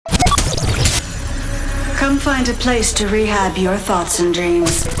Come find a place to rehab your thoughts and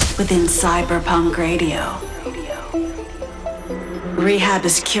dreams within CYB3RPVNK Radio. Rehab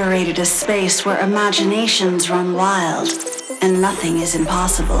has curated a space where imaginations run wild and nothing is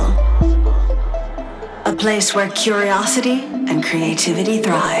impossible. A place where curiosity and creativity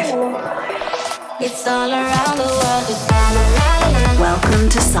thrive. It's all around the world. Welcome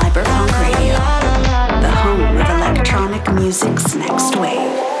to CYB3RPVNK Radio, the home of electronic music's next wave.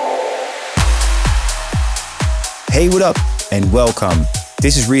 Hey, what up? And welcome.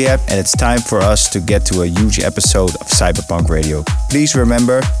 This is Rehab, and it's time for us to get to a huge episode of CYB3RPVNK Radio. Please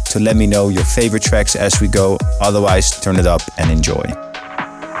remember to let me know your favorite tracks as we go. Otherwise, turn it up and enjoy.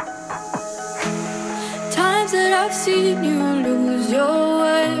 Times that I've seen you lose your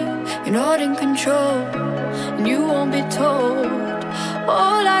way, you're not in control, and you won't be told.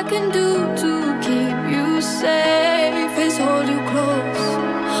 All I can do to keep you safe is hold you close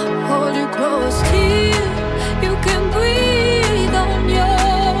till you can breathe on your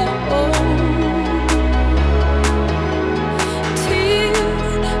own. Till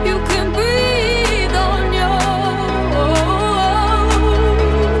you can breathe on your own.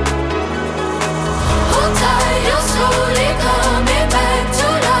 Hold tight, you're slowly coming back to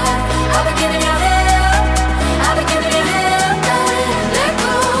life. I've been giving you hell, I've been giving you hell, darling. Let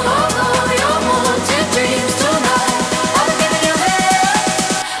go of all your haunted dreams tonight. I've been giving you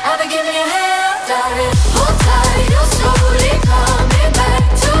hell, I've been giving you hell, darling. Hold tight, you're slowly coming back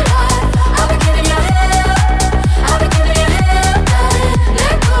to life. I've been giving you hell, I've been giving you hell, darling.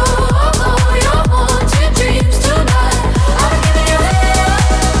 Let go of all your haunted dreams tonight. I've been giving you hell,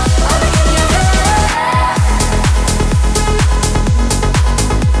 I've been giving you hell.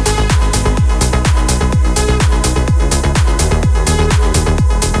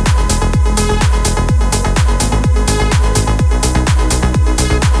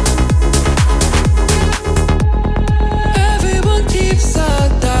 Everyone keeps a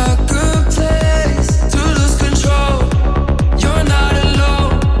darker place to lose control. You're not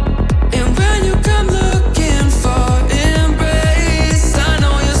alone, and when you come looking for embrace, I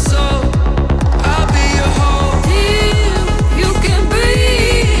know your soul. I'll be your home till you can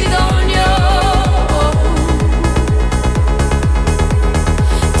breathe on your own.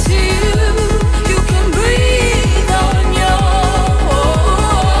 Till you can breathe on your own.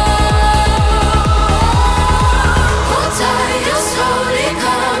 Hold tight, you're slowly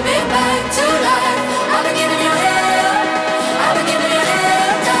coming back to life. I've been giving you hell, I've been giving you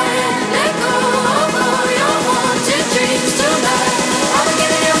hell, darling. Let go of all your haunted dreams tonight. I've been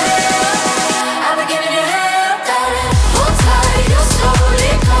giving you hell, I've been giving you hell, darling. Hold tight, you're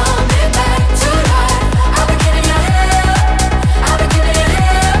slowly coming back to life. I've been giving you hell, I've been giving you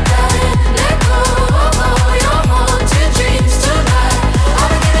hell, darling. Let go of all your haunted dreams tonight. I've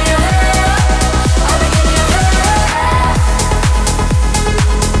been giving you hell, I've been giving you hell.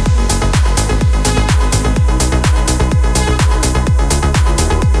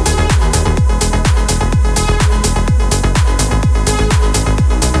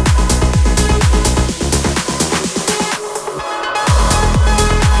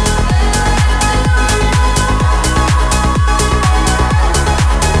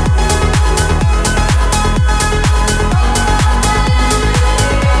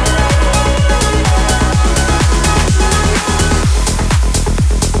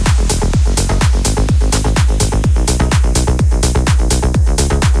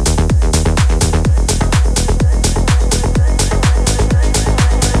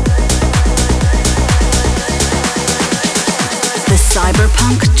 The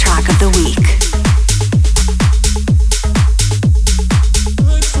CYB3RPVNK track of the week.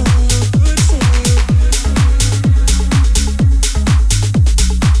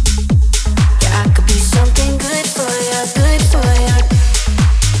 Yeah, I could be something good for you, good for you.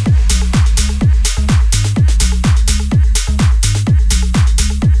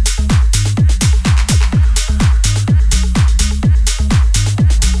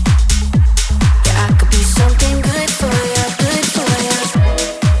 Yeah, I could be something good for you, good for you.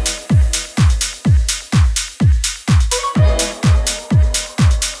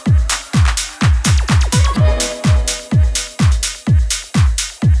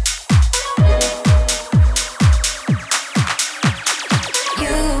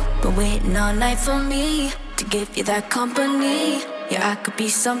 You've been waiting all night for me to give you that company. Yeah, I could be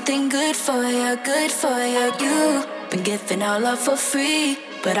something good for you, good for you. You've been giving out love for free,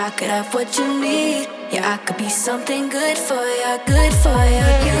 but I could have what you need. Yeah, I could be something good for you, good for you.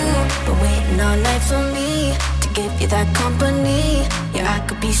 You've been waiting all night for me to give you that company. Yeah, I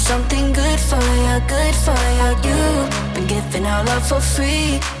could be something good for you, good for you. You've been giving out love for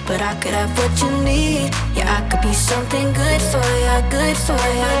free, but I could have what you need. Yeah, I could be something good for you, good for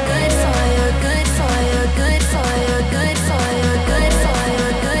you, good for you, good for you, good for you, good for you,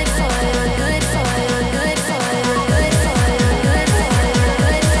 good for you, good for you, good for you, good for you, good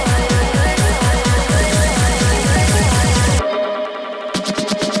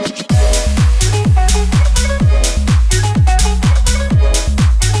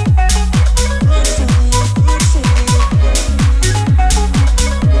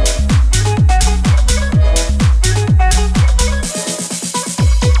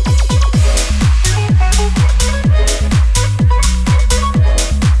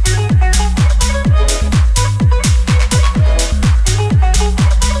for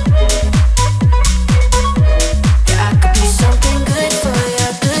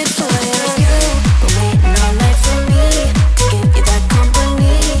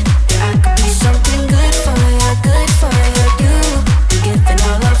you,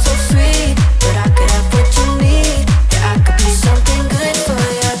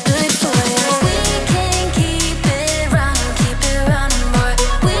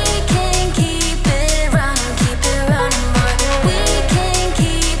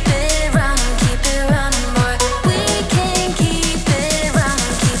 for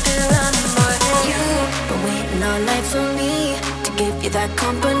you,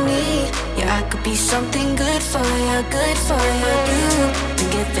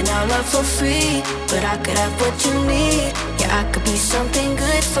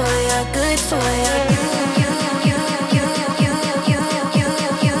 good for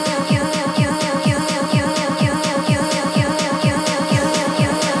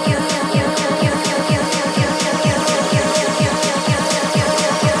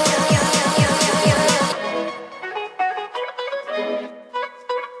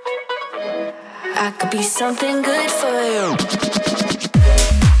something good for you.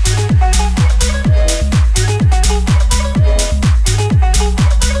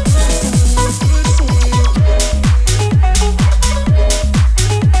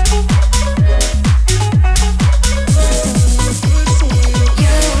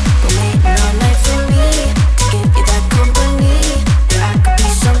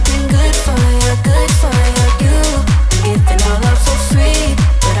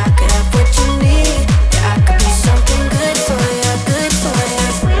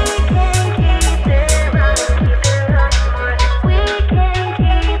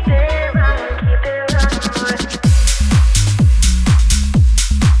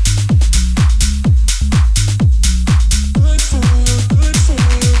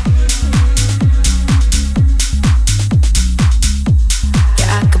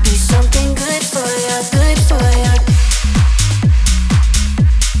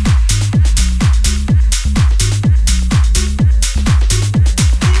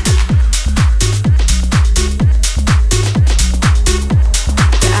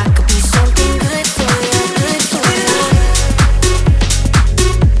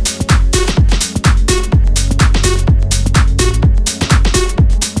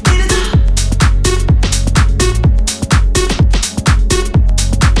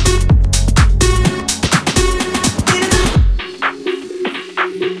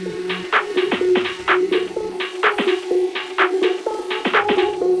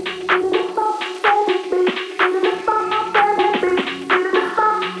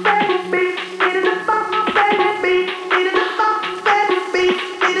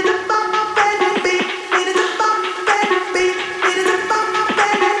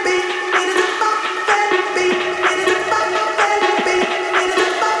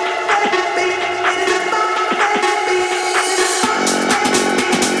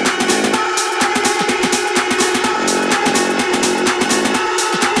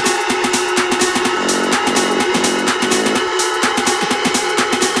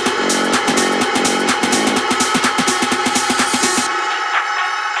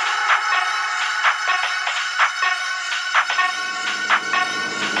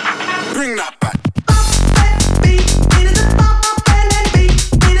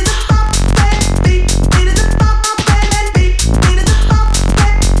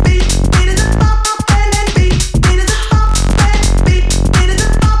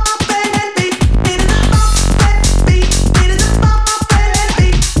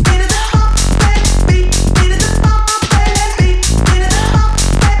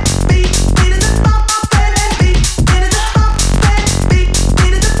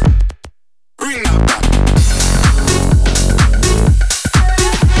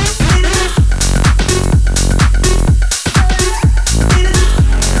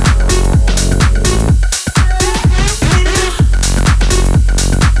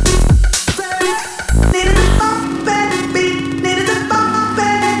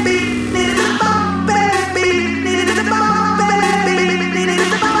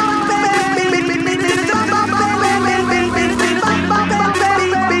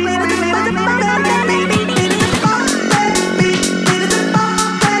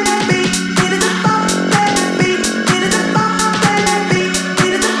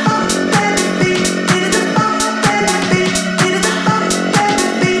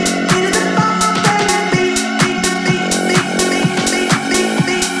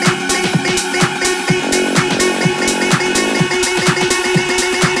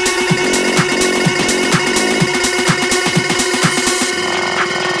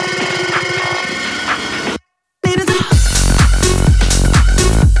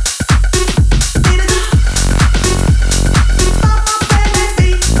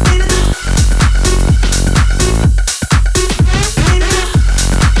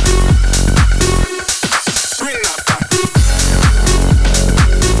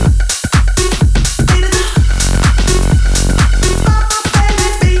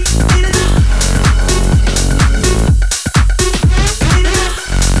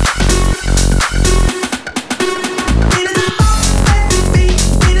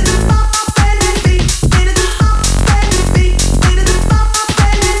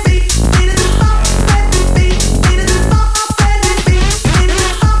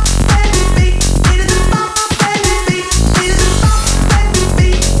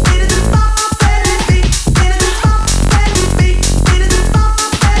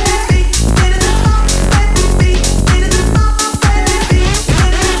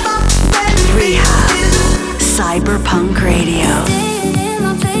 Cyberpunk Radio.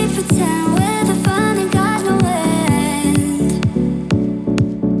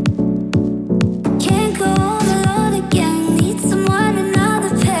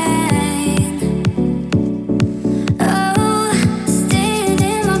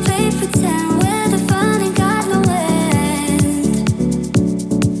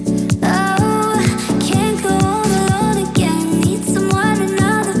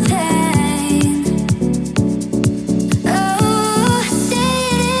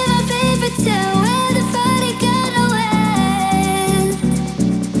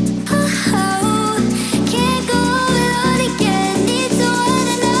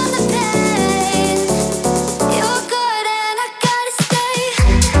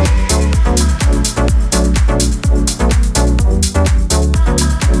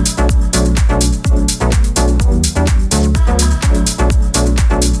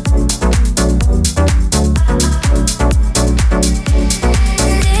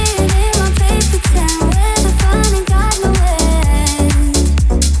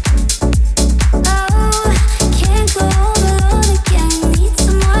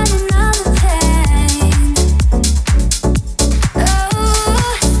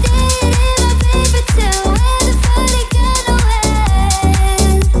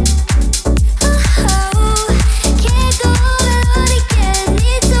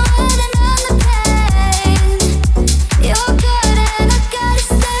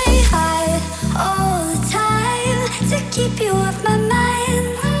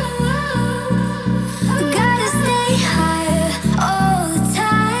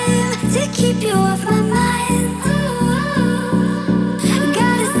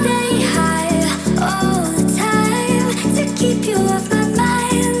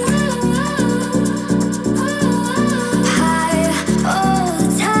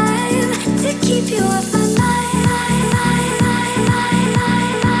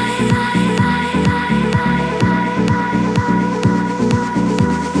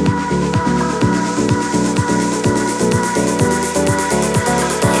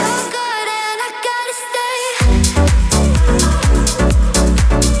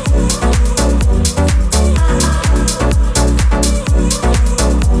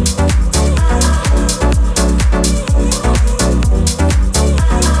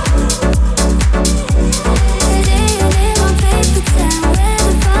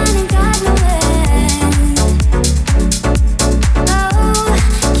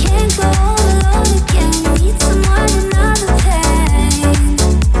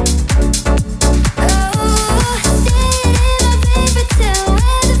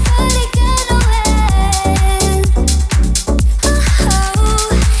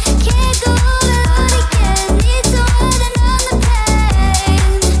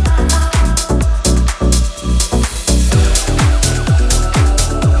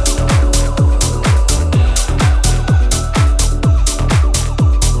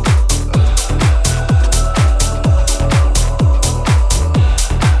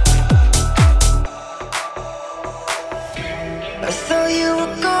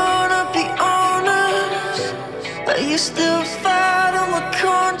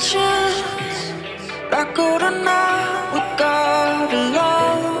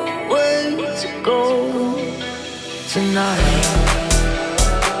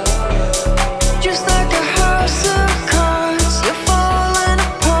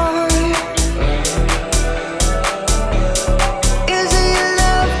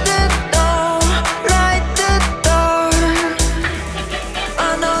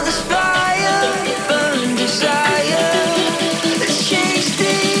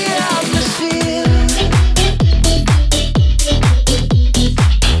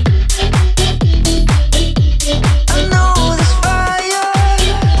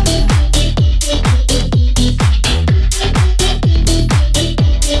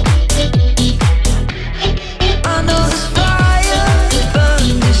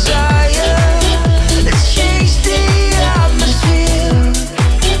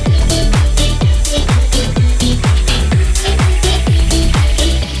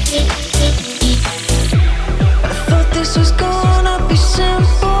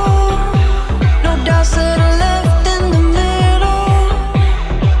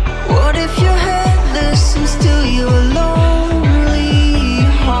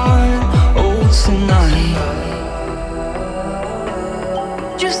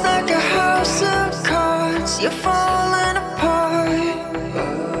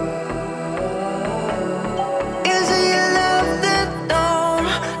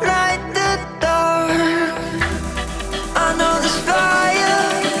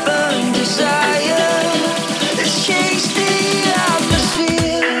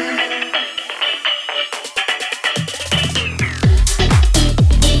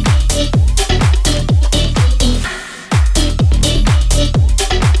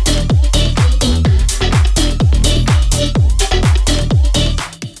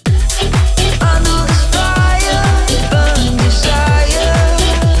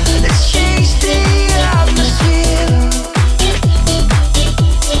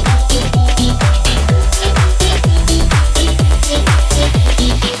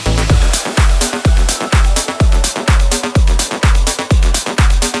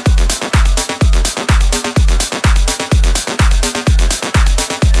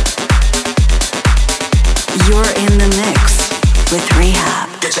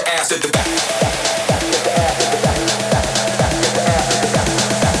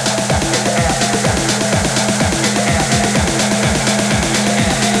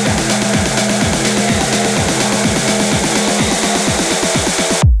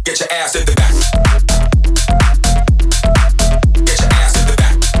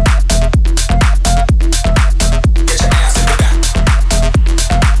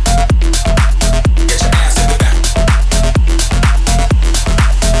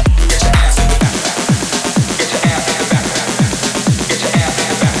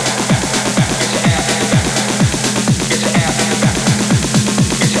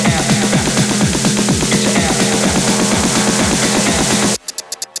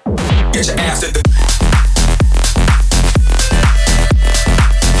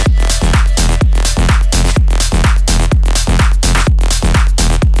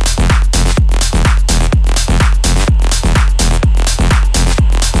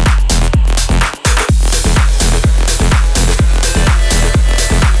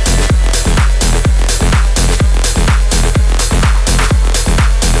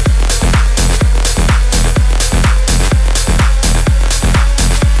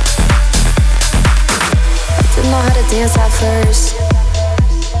 dance at first.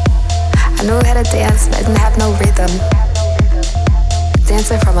 I knew how to dance, but I didn't have no rhythm.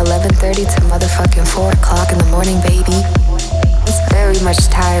 Dancing from 11:30 to motherfucking 4 o'clock in the morning, baby. It's very much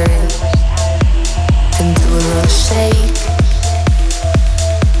tiring. And do a little shake.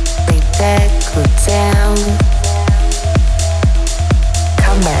 Lay back, go down.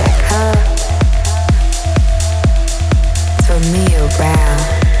 Come back up. Turn me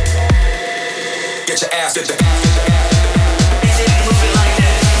around. Get your ass to the Is it moving like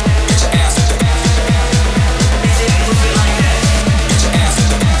that? Get your ass to the Is it moving like that? Get your ass to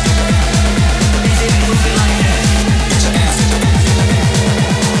the Is it moving like that? Get your ass to the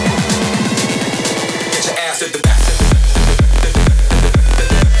Get your ass to the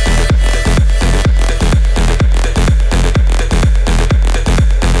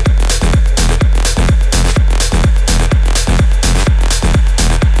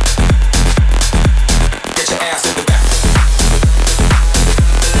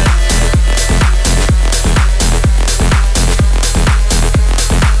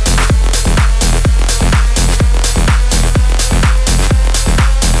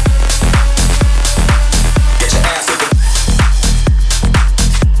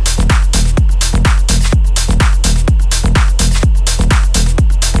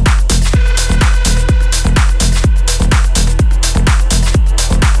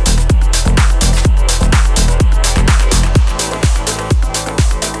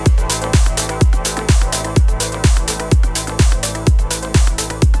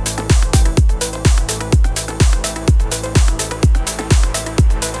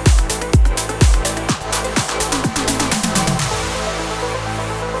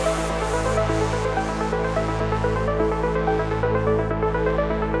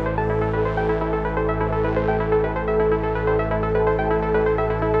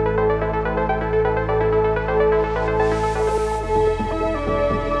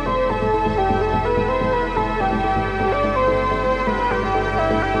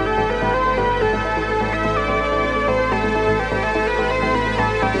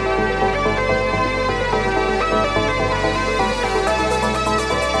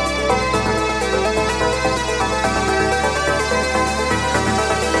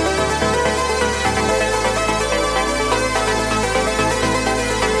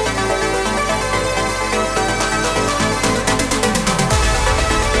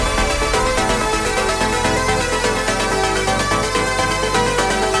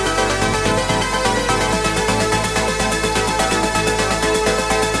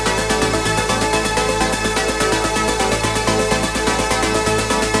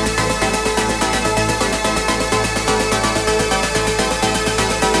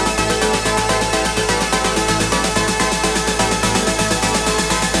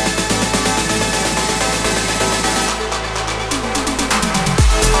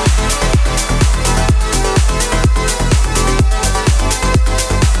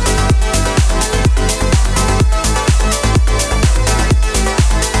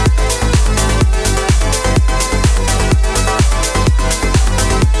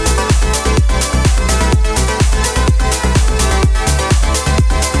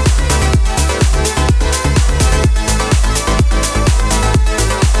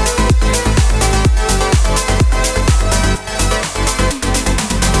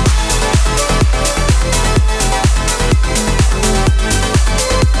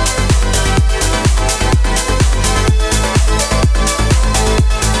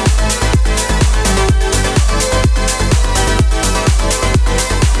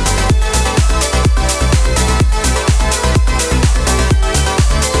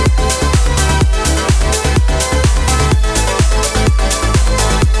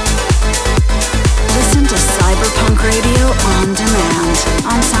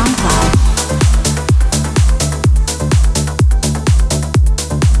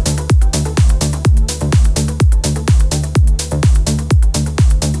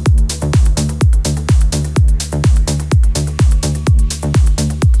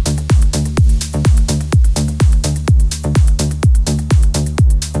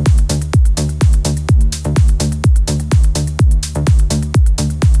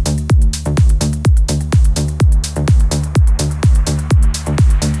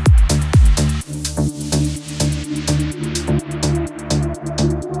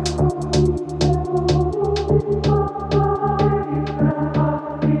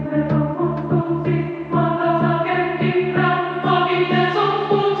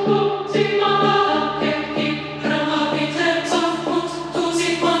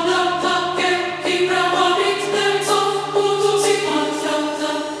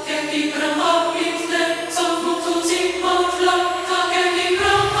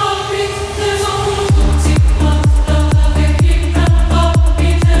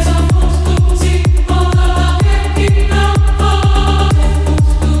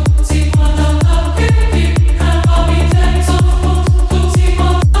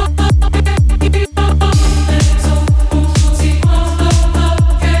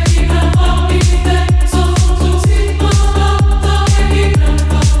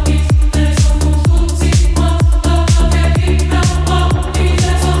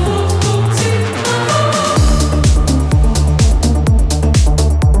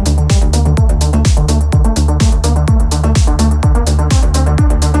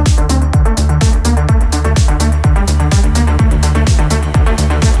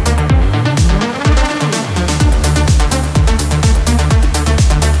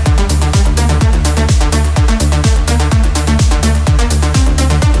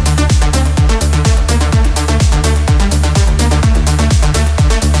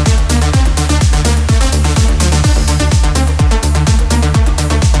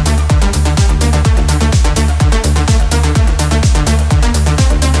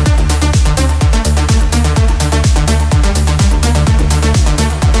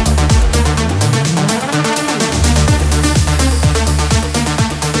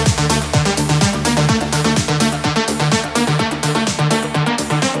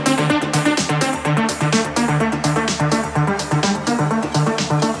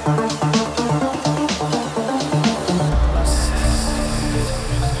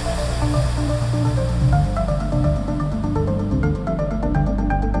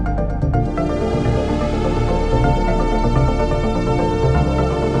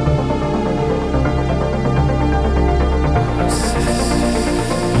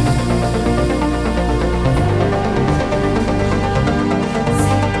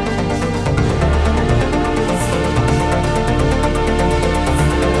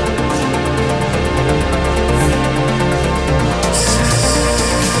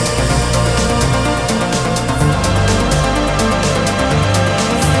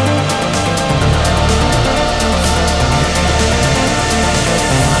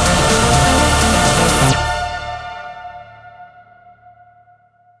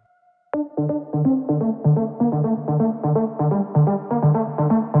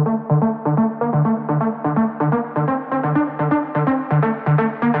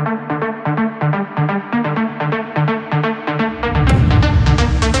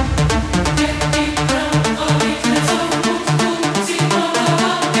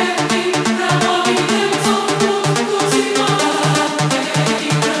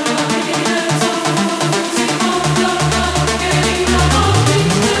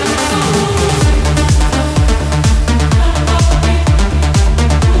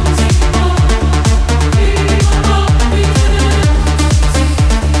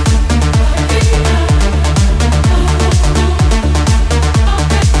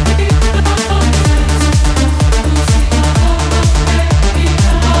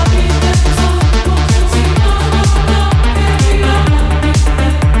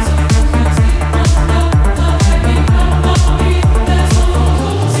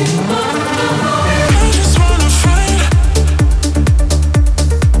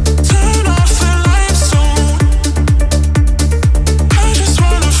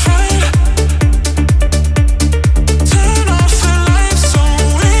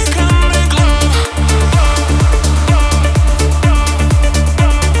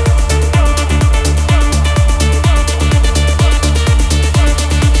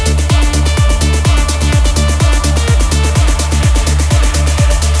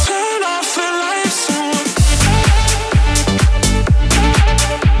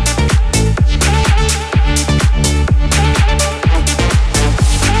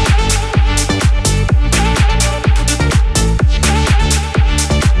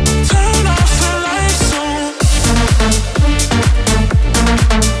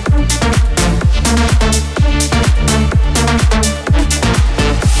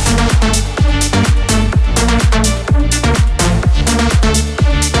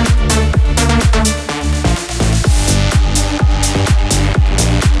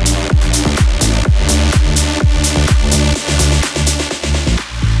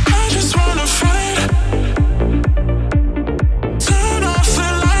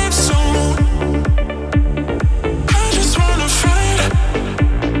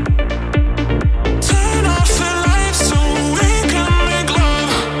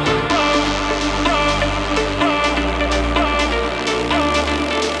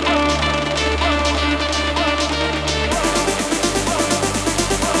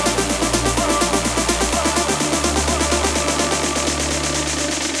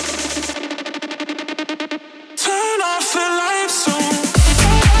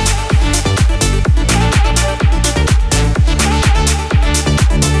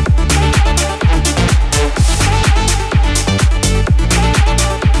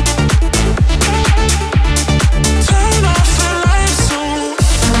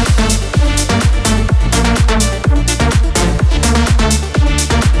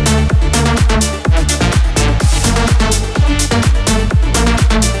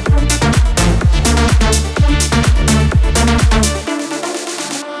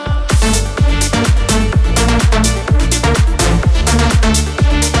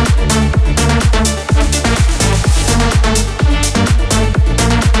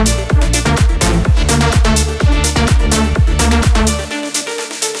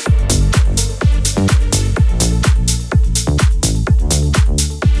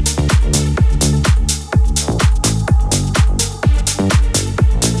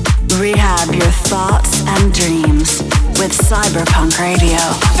thoughts and dreams with Cyberpunk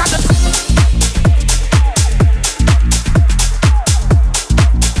Radio.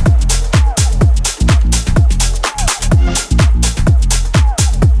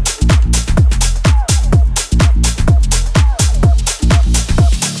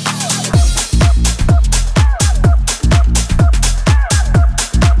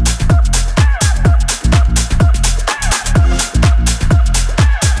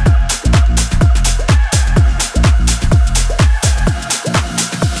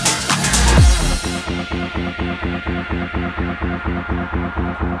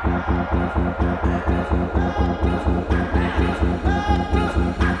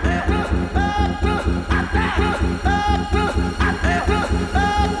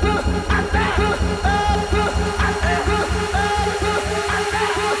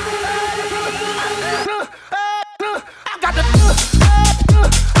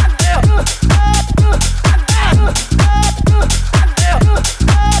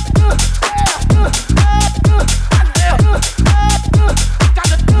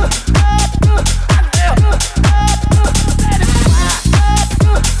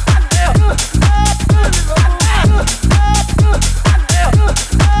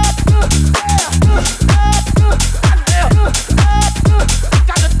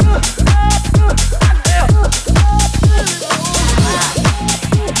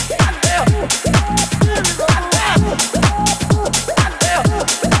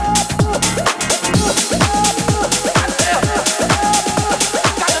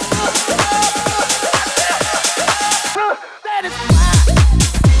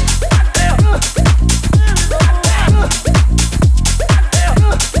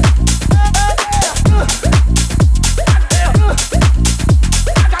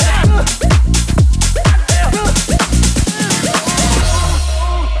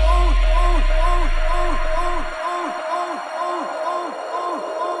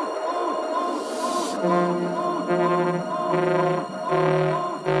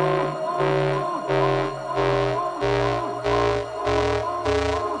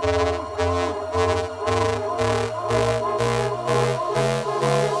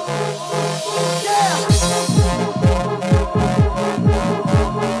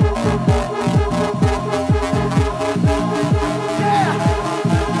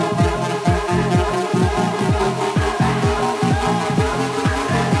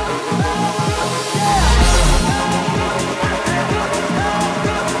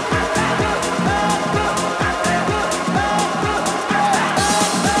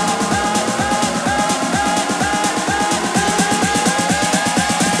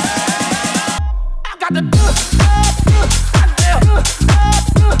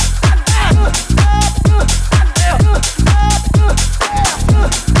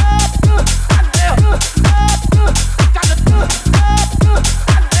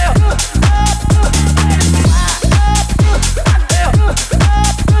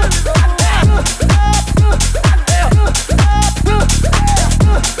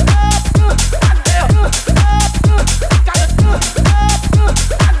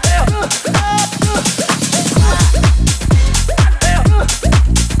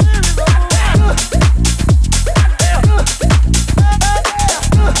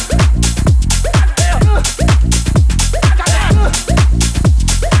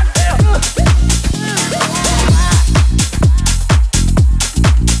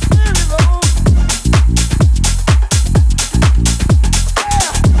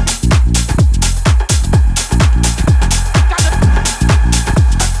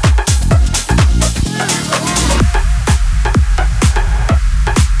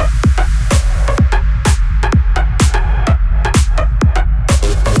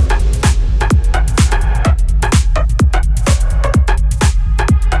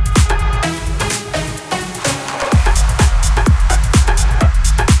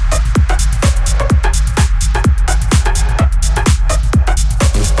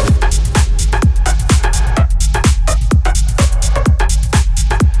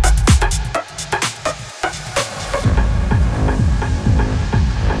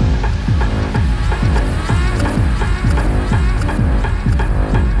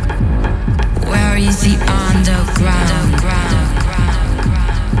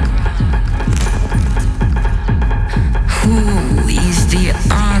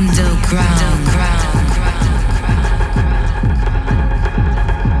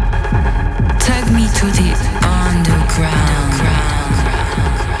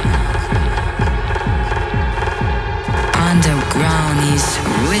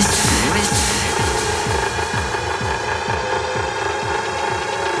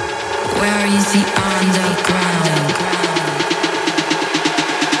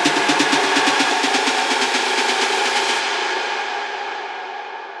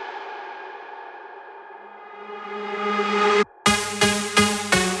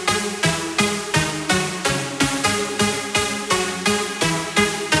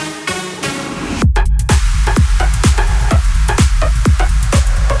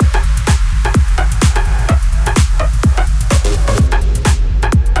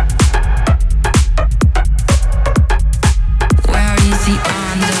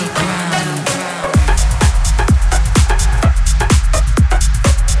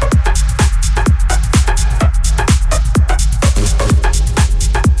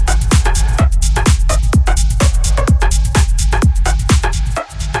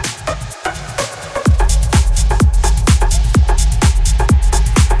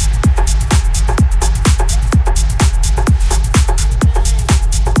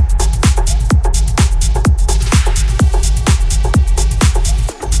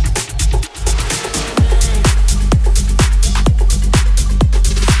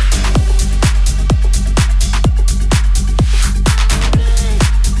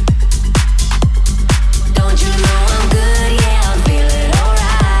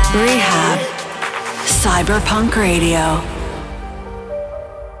 CYB3RPVNK Radio.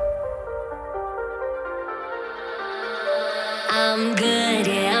 I'm good,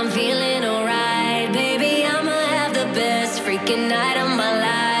 yeah, I'm feeling alright. Baby, I'ma have the best freaking night of my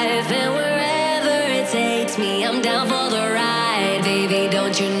life. And wherever it takes me, I'm down for the ride. Baby,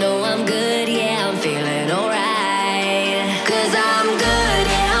 don't you know I'm good, yeah, I'm feeling alright. 'Cause I'm good,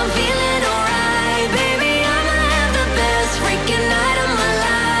 yeah, I'm feeling alright. Baby, I'ma have the best freaking night of my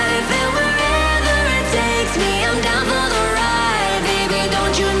life. And wherever it takes me, I'm down for the ride.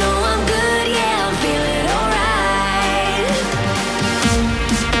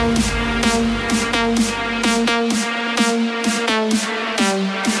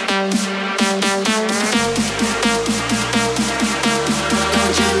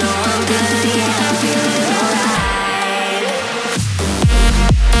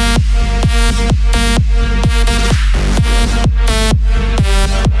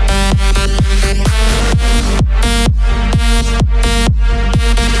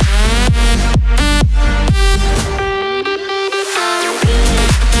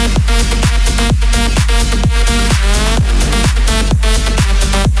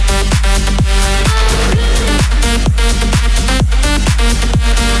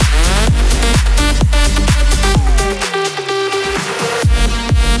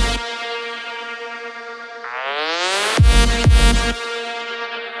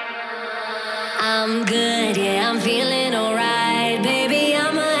 I'm good, yeah, I'm feeling alright. Baby,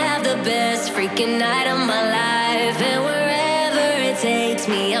 I'ma have the best freaking night of my life. And wherever it takes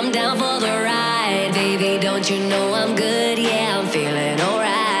me, I'm down for the ride. Baby, don't you know I'm good, yeah, I'm feeling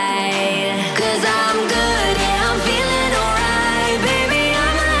alright. 'Cause I'm good, yeah, I'm feeling alright. Baby,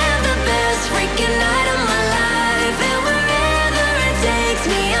 I'ma have the best freaking night of my life. And wherever it takes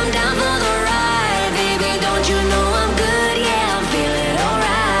me, I'm down for the ride. Baby, don't you know I'm good, yeah, I'm feeling alright.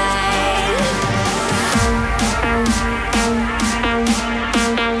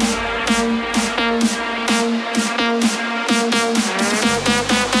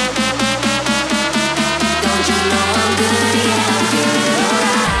 Don't you know I'm good, yeah, I'm feeling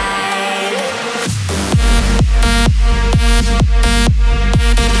alright.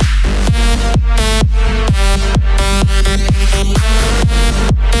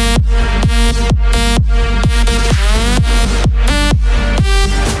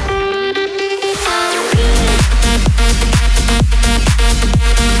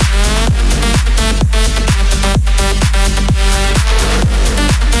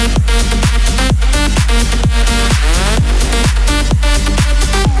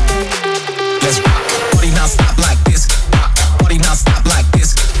 Let's rock. Party non-stop like this. Rock. Party non-stop like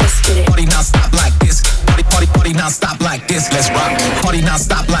this. Let's get it. Party non-stop like this. Party non-stop like this. Let's rock. Party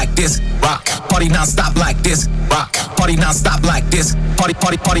non-stop like this. Rock. Party non-stop like this. Rock. Party non-stop like this.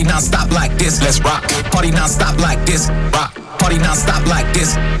 Party non-stop like this. Let's rock. Party non-stop like this. Rock. Party non-stop like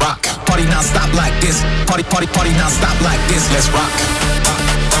this. Rock. Party non-stop like this. Party non-stop like this. Let's rock.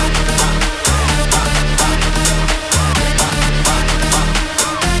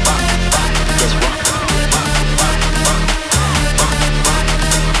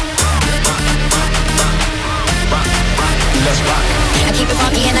 Let's rock. I keep it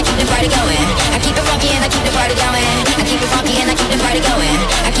funky and I keep the party going. I keep it funky and I keep the party going. I keep it funky and I keep the party going.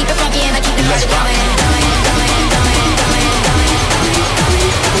 I keep it funky and I keep the party going.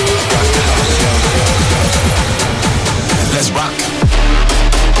 Let's rock.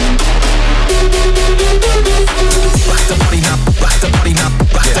 Rock the party now, rock the party now,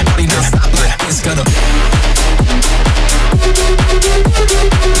 rock the party now. Stop like it's gonna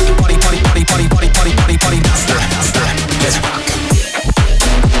party now. Stop. Let's rock.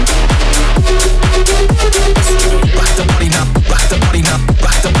 Rock the party now, rock the party now,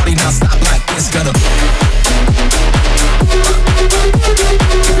 rock the party now. Stop like it's gonna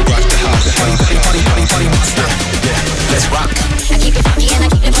rock the house. Party now. Stop. Yeah, let's rock. I keep it funky and I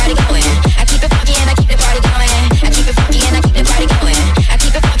keep the party going. I keep it funky and I keep the party going. I keep it funky and I keep the party going. I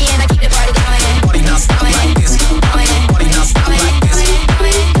keep it funky and I keep the party going. Party now. Stop like this. Party now. Stop like this.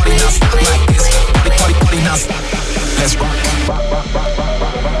 Party now. Stop like this. Party now. Stop. Let's rock.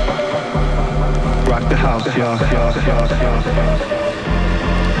 Rock the house, y'all.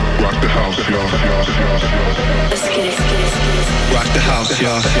 Rock the house, y'all. Let's get it. Rock the house,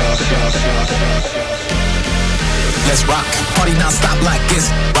 y'all. Let's rock. Party non-stop like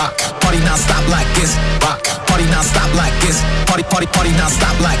this. Rock. Party non-stop like this. Rock. Party non-stop like this. Party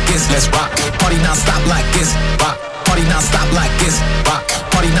non-stop like this. Let's rock. Party non-stop like this. Rock. Party non-stop like this. Rock.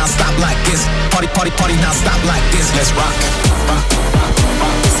 Party non-stop like this. Party non-stop like this. Let's rock.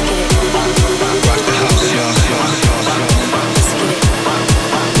 Rock the house, y'all. Rock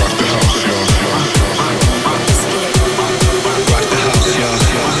the house, y'all. Rock the house,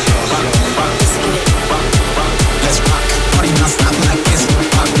 y'all. Let's rock. Party non-stop like this.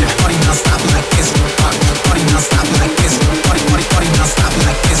 Rock. Party non-stop like this. Rock. Party non-stop like this. Party non-stop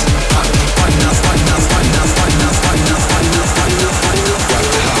like this. Rock. Party non-stop. Rock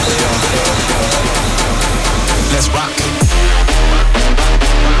the house, y'all. Let's rock.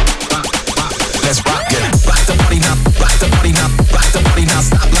 Let's rock. Yeah. Rock the party now. Rock the party now. Rock the party now.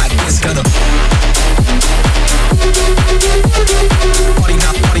 Stop like this. Gonna party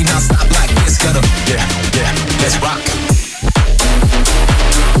now. Stop like this. Gonna yeah. Let's rock.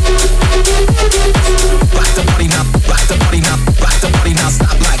 Rock the party now. Rock the party now. Rock the party now.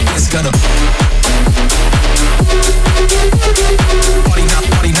 Stop like this. Gonna party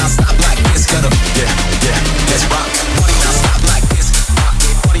now. Stop like this. Gonna yeah. Let's rock. Party now. Stop like this.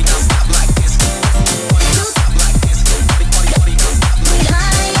 Party now. Stop like this. Party now. Stop like this. Party now. Stop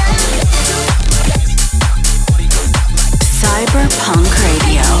like this.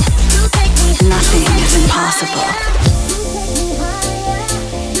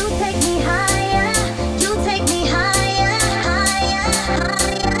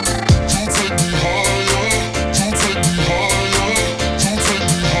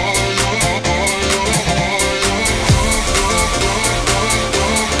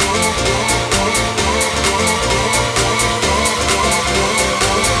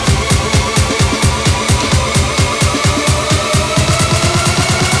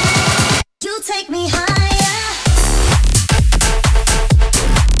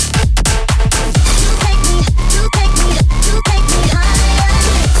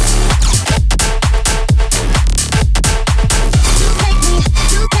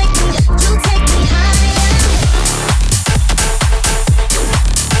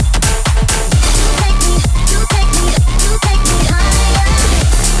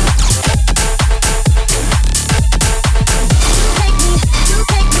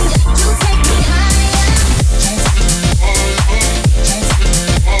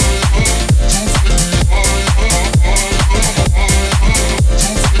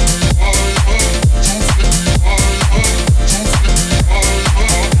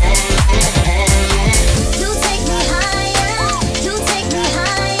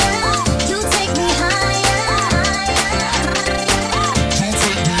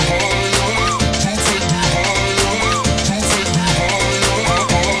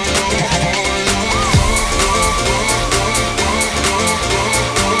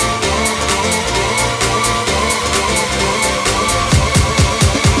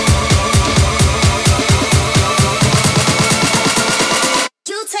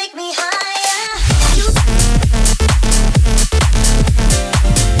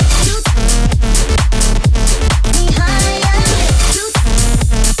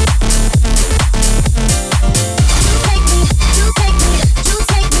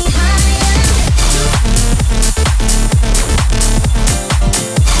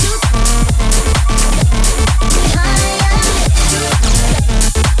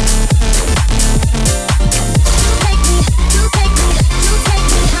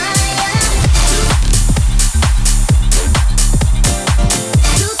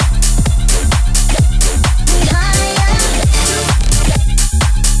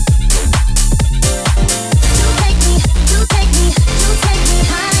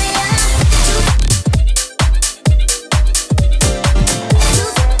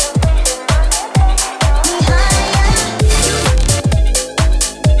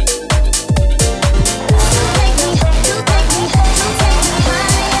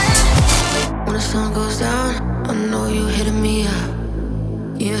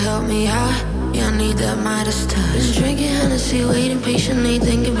 patiently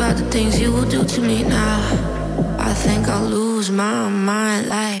thinking about the things you will do to me now. I think I'll lose my mind.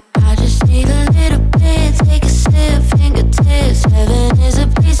 Like I just need a little bit, take a sip, fingertips. Heaven is a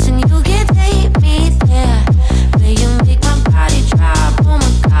place and you can take me there. Where you make my body drop. Oh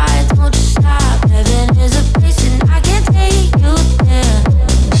my God, don't you stop. Heaven is a place and I can take you there.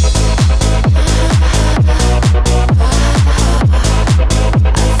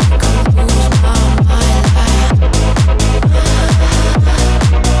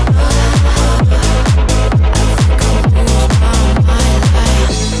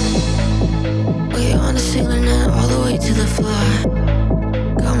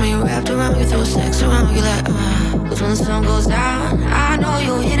 Cause when the sun goes down, I know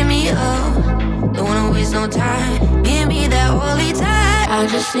you're hitting me up. Don't wanna waste no time, give me that holy time. I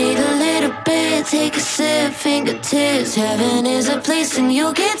just need a little bit, take a sip, fingertips. Heaven is a place and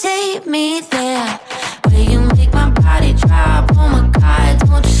you can take me there. Where you make my body drop, oh my God,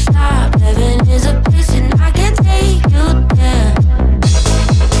 don't you stop. Heaven is a place and I can take you there.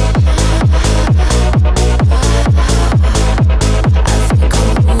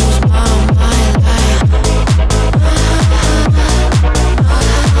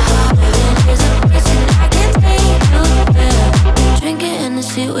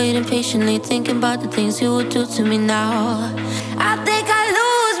 Waiting patiently, thinking about the things you would do to me now. I think I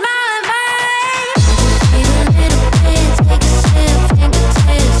lose my mind. I just need a little bit, take a sip,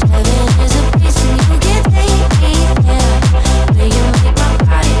 fingertips. Heaven is a place and you can take me there. Where you make my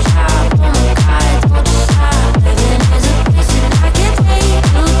body drop, oh my God, don't you stop. Heaven is a place and I can take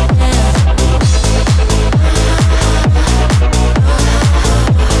you there. I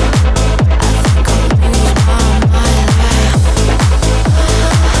think I'll lose my mind.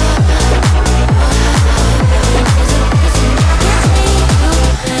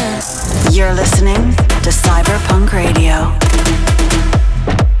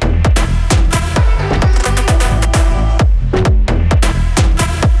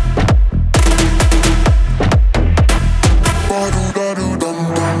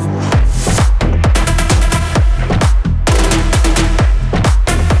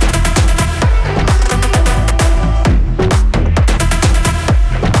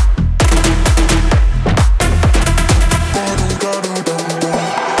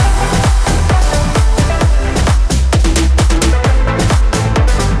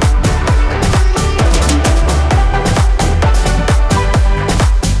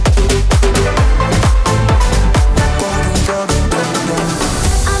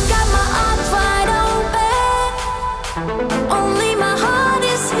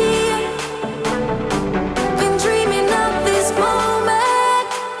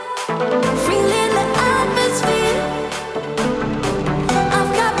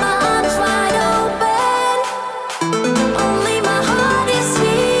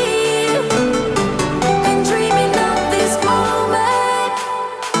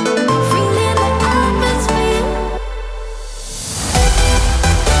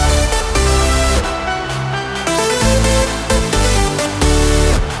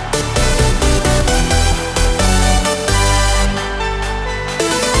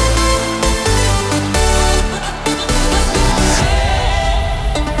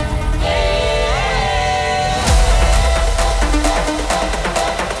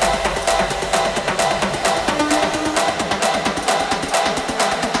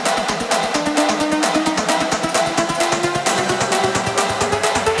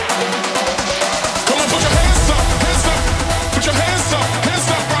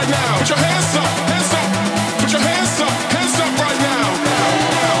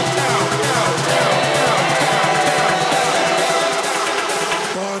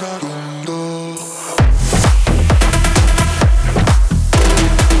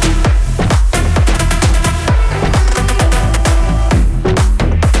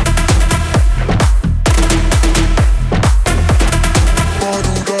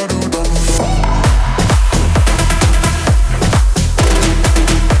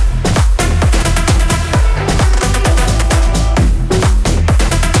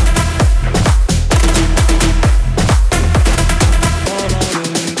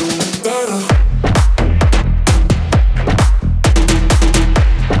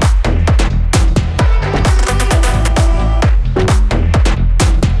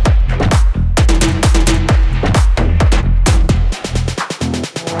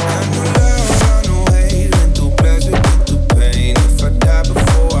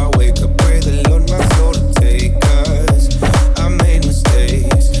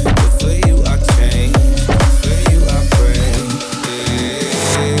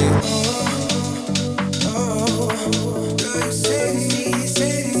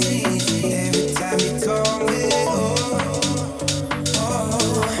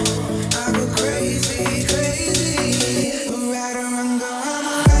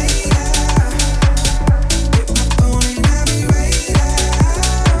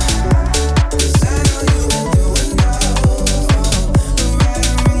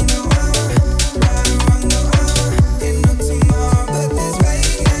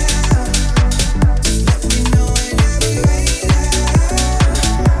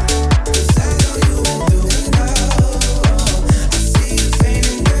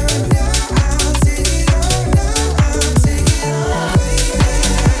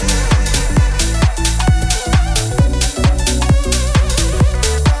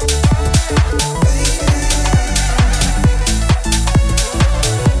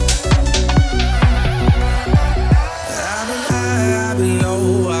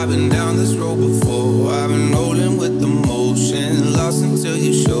 until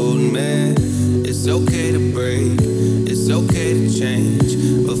you showed me. It's okay to break, it's okay to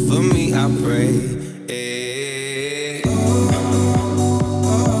change, but for me I pray.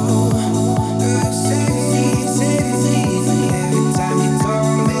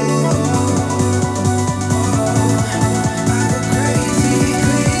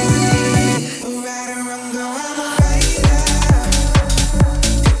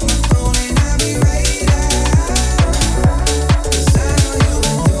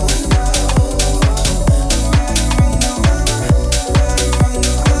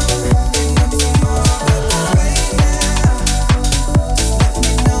 Tomorrow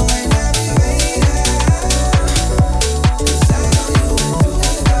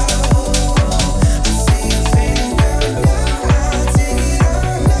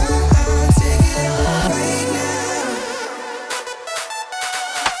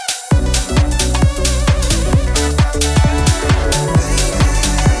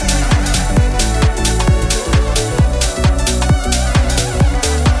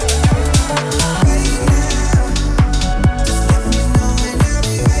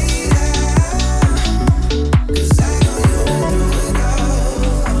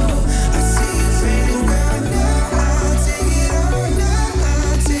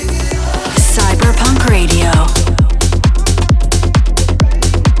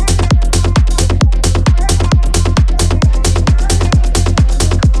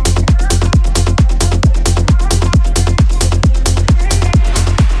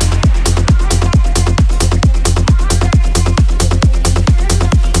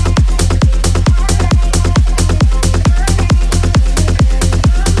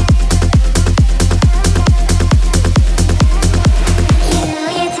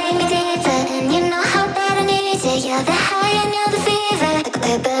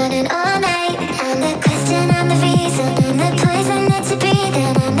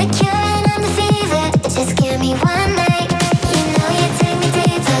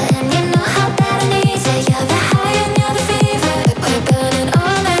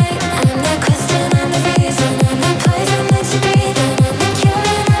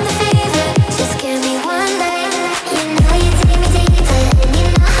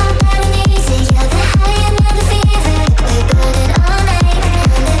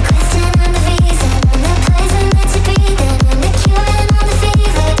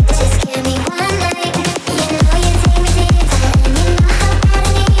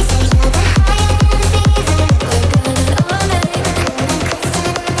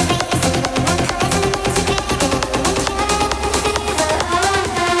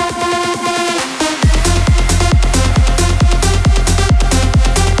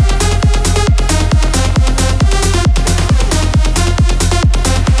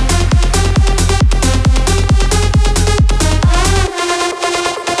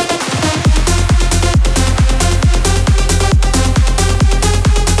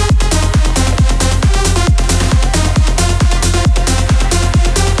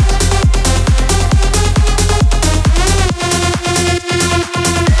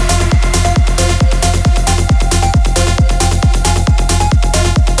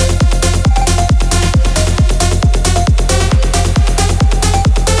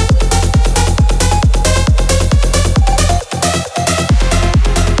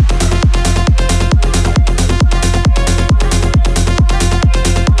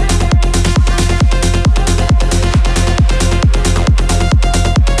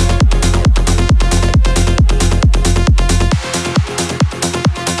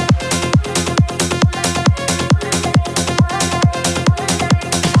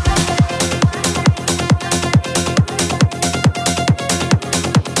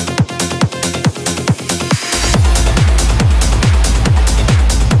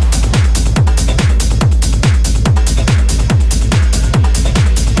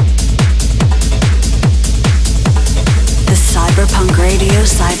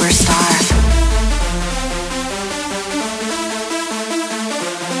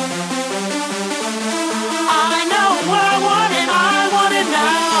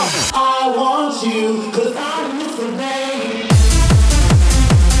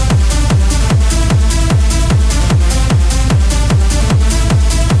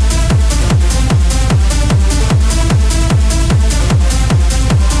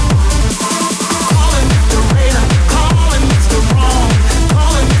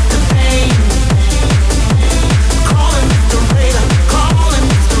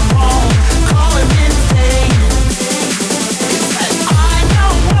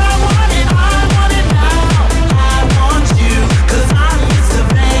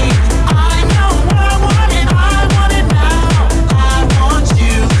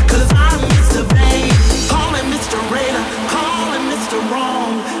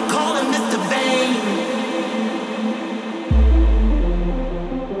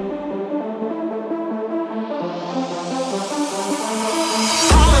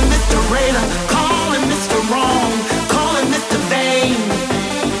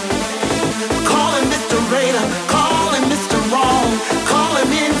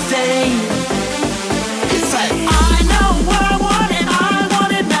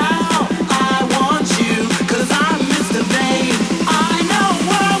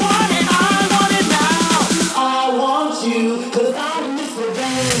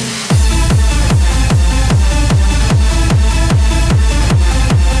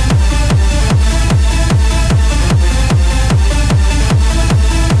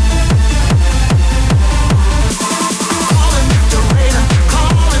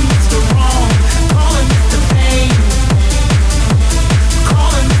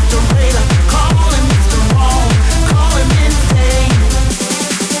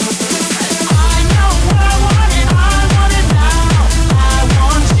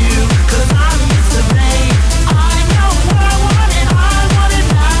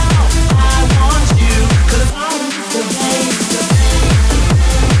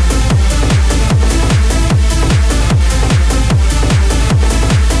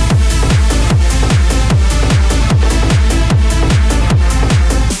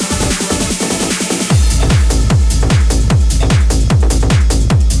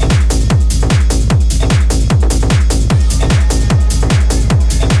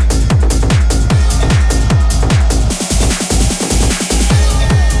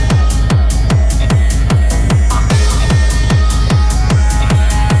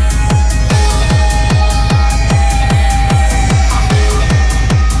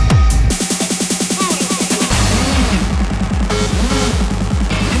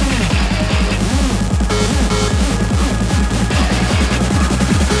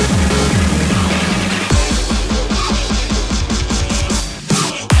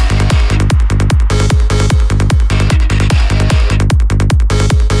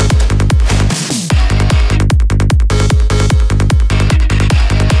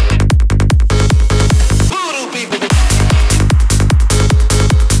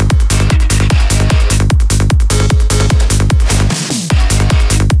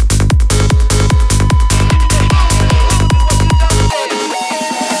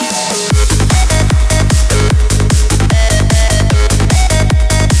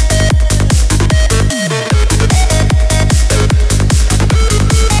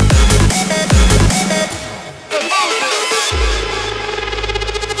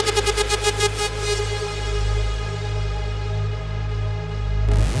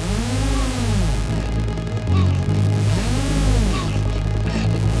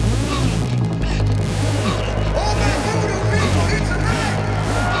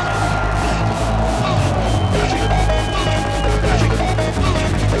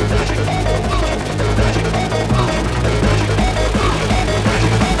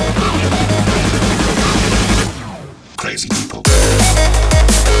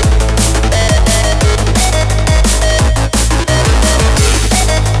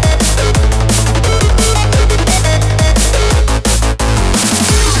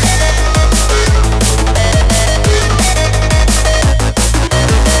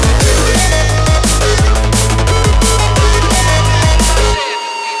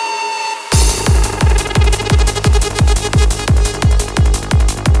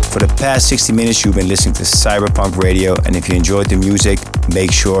For the past 60 minutes, you've been listening to Cyberpunk Radio, and if you enjoyed the music, make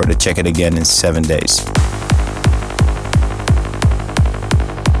sure to check it again in 7 days.